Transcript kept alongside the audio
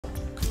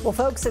Well,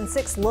 folks in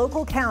 6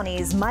 local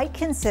counties might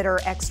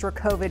consider extra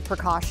COVID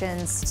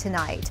precautions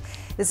tonight.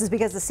 This is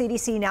because the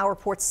CDC now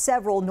reports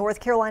several North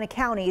Carolina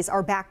counties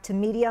are back to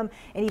medium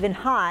and even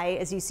high,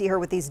 as you see here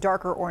with these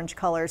darker orange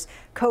colors,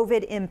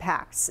 COVID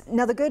impacts.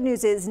 Now, the good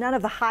news is none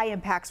of the high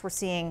impacts we're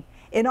seeing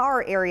in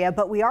our area,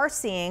 but we are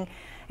seeing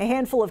a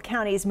handful of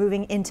counties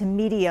moving into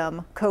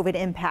medium COVID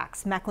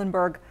impacts.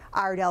 Mecklenburg,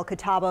 Iredell,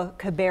 Catawba,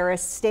 Cabarrus,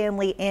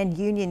 Stanley, and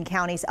Union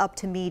counties up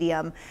to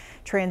medium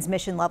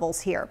transmission levels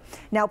here.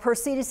 Now, per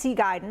CDC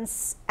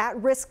guidance,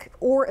 at-risk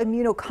or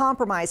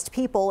immunocompromised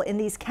people in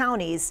these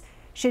counties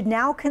should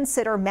now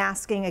consider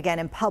masking again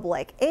in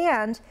public.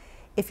 And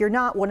if you're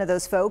not one of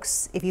those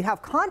folks, if you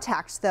have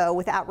contacts, though,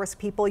 with at-risk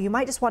people, you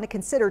might just want to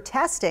consider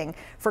testing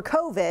for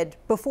COVID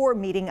before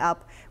meeting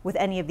up with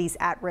any of these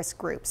at-risk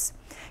groups.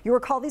 You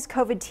recall these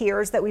COVID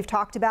tiers that we've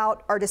talked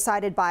about are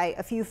decided by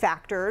a few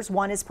factors.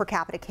 One is per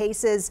capita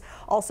cases,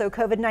 also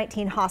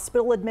COVID-19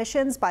 hospital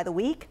admissions by the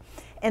week,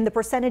 and the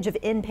percentage of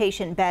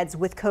inpatient beds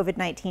with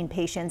COVID-19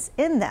 patients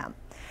in them.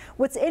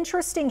 What's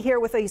interesting here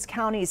with these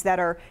counties that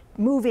are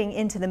moving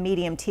into the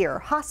medium tier,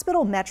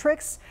 hospital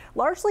metrics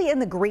largely in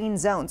the green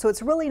zone. So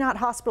it's really not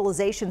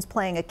hospitalizations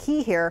playing a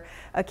key here,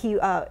 a key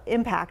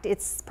impact.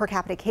 It's per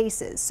capita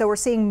cases. So we're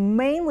seeing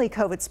mainly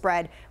COVID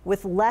spread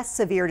with less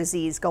severe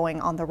disease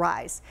going on the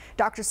rise.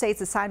 Doctors say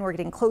it's a sign we're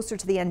getting closer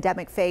to the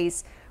endemic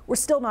phase. We're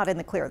still not in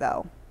the clear,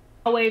 though.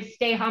 Always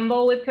stay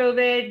humble with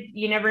COVID.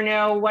 You never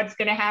know what's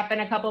going to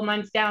happen a couple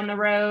months down the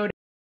road.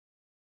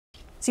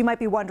 So you might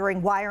be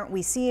wondering, why aren't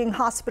we seeing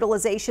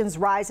hospitalizations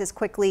rise as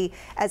quickly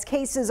as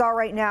cases are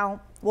right now?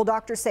 Well,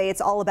 doctors say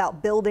it's all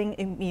about building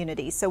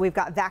immunity. So we've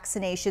got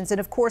vaccinations and,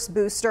 of course,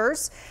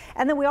 boosters.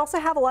 And then we also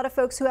have a lot of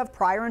folks who have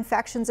prior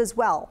infections as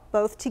well,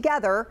 both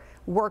together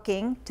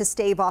working to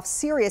stave off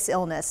serious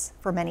illness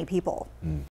for many people.